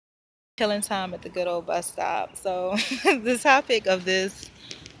Killing time at the good old bus stop. So the topic of this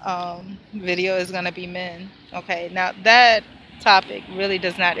video is going to be men. Okay, now that topic really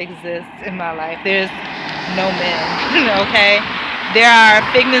does not exist in my life. There's no men. Okay, there are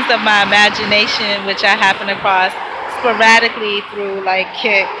figments of my imagination which I happen across sporadically through like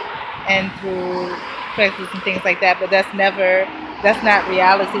Kick and through Craigslist and things like that. But that's not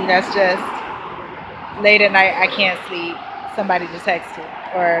reality. That's just late at night I can't sleep, somebody to text to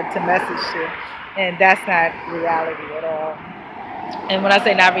or to message to, and that's not reality at all. And when I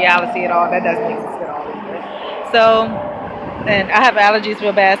say not reality at all, that doesn't exist at all either. So, and I have allergies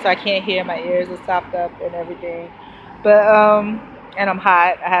real bad, so I can't hear. My ears are stopped up and everything. But and I'm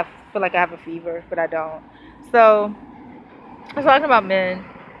hot. Feel like I have a fever, but I don't. So, I was talking about men.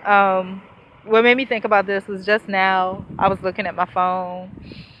 What made me think about this was just now I was looking at my phone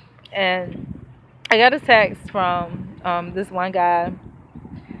and I got a text from this one guy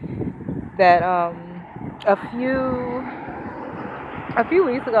that a few a few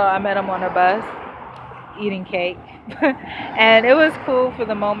weeks ago I met him on a bus eating cake, and it was cool for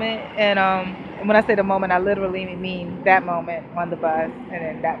the moment. And when I say the moment, I literally mean that moment on the bus, and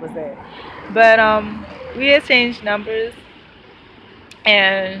then that was it. But we exchanged numbers,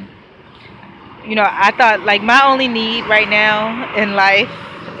 and I thought like my only need right now in life,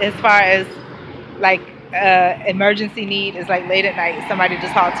 as far as like emergency need, is like late at night somebody to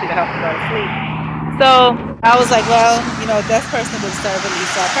talk to help me go to sleep. So I was like, well, that person would serve at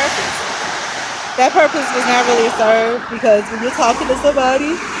least that purpose. That purpose was not really served because when you're talking to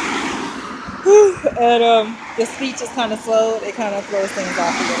somebody and the speech is kind of slow, it kind of throws things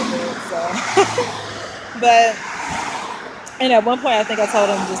off a little bit. So, but and at one point I think I told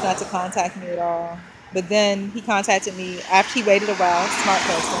him just not to contact me at all. But then he contacted me after he waited a while, smart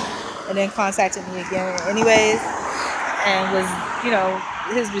person, and then contacted me again anyways, and was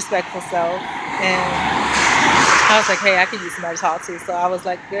his respectful self. And I was like, hey, I could use somebody to talk to. So I was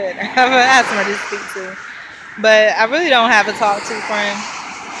like, good. I have somebody to speak to. But I really don't have a talk to friend.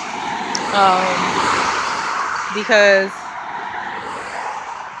 Because,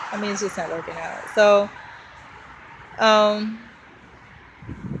 I mean, it's just not working out. So, um,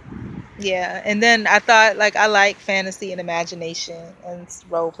 yeah. And then I thought, like, I like fantasy and imagination and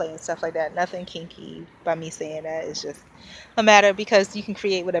role play and stuff like that. Nothing kinky by me saying that. It's just a matter because you can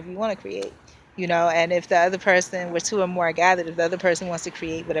create whatever you want to create. And if the other person, we're two or more gathered, if the other person wants to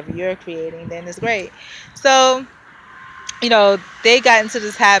create whatever you're creating, then it's great. So, they got into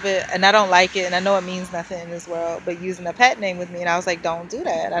this habit, and I don't like it, and I know it means nothing in this world, but using a pet name with me, and I was like, don't do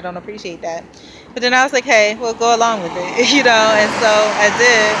that. I don't appreciate that. But then I was like, hey, well, go along with it, and so I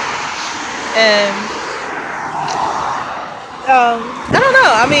did. And I don't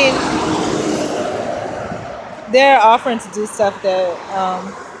know. I mean, they're offering to do stuff that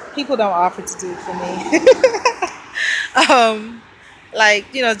people don't offer to do for me. Like,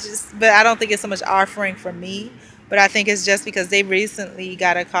 just, but I don't think it's so much offering for me, but I think it's just because they recently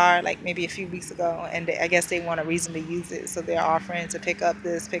got a car, like maybe a few weeks ago, and I guess they want a reason to use it. So they're offering to pick up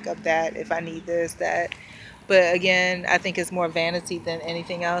this, pick up that, if I need this, that. But again, I think it's more vanity than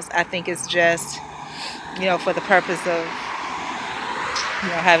anything else. I think it's just, for the purpose of,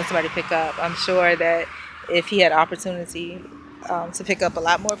 having somebody pick up. I'm sure that if he had opportunity to pick up a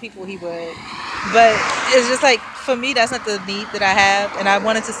lot more people, he would. But it's just like, for me, that's not the need that I have. And I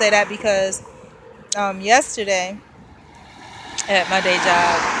wanted to say that because yesterday at my day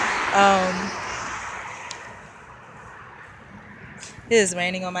job, it is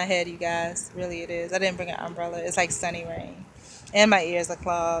raining on my head, you guys. Really, it is. I didn't bring an umbrella. It's like sunny rain. And my ears are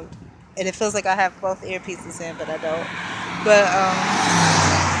clogged. And it feels like I have both earpieces in, but I don't. But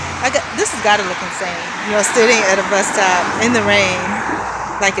this has got to look insane. Sitting at a bus stop in the rain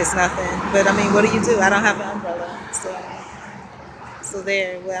like it's nothing. But I mean, what do? I don't have an umbrella. So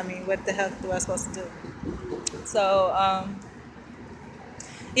there. Well, I mean, what the hell do I supposed to do? So,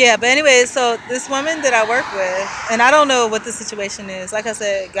 yeah, but anyway, so this woman that I work with, and I don't know what the situation is. Like I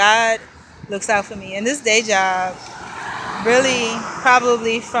said, God looks out for me. And this day job, really,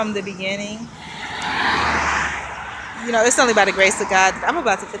 probably from the beginning, it's only by the grace of God. I'm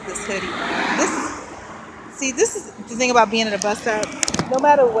about to fit this hoodie on. This is the thing about being at a bus stop. No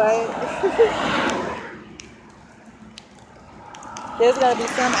matter what, there's got to be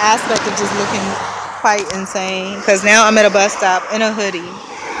some aspect of just looking quite insane. Because now I'm at a bus stop in a hoodie,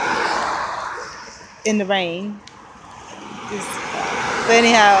 in the rain. But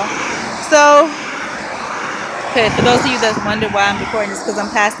anyhow, so, okay, for those of you that wonder why I'm recording this, because I'm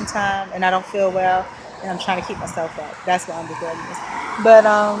passing time and I don't feel well, and I'm trying to keep myself up. That's why I'm recording this. But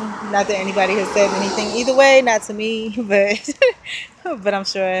not that anybody has said anything either way, not to me, but but I'm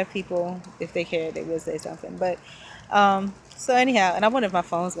sure people, if they care, they will say something. But so anyhow, and I wonder if my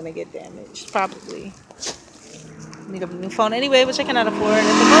phone's gonna get damaged. Probably need a new phone anyway, which I cannot afford at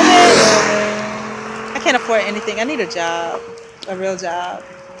the moment. I can't afford anything. I need a job, a real job.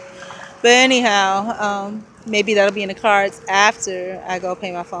 But anyhow, maybe that'll be in the cards after I go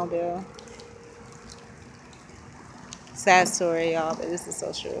pay my phone bill. Sad story, y'all, but this is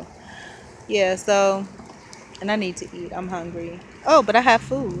so true. Yeah, so, and I need to eat. I'm hungry. Oh, but I have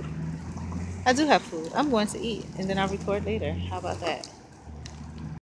food. I do have food. I'm going to eat, and then I'll record later. How about that?